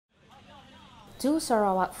Two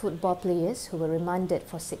Sarawak football players who were remanded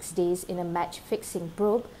for 6 days in a match-fixing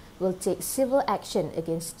probe will take civil action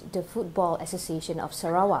against the Football Association of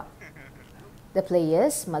Sarawak. The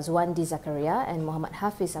players, Mazwandi Zakaria and Muhammad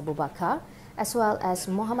Hafiz Abu Bakar, as well as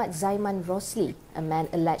Muhammad Zaiman Rosli, a man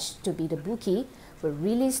alleged to be the bookie, were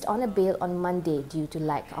released on a bail on Monday due to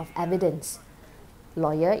lack of evidence.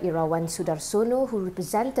 Lawyer Irawan Sudarsono, who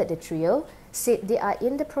represented the trio, said they are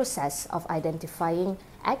in the process of identifying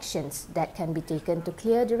actions that can be taken to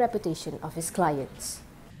clear the reputation of his clients.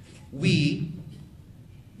 We,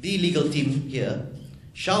 the legal team here,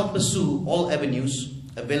 shall pursue all avenues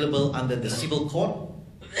available under the civil court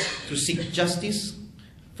to seek justice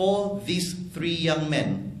for these three young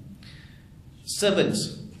men,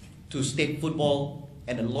 servants to state football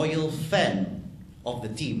and a loyal fan of the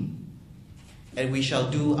team. And we shall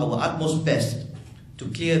do our utmost best to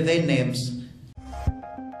clear their names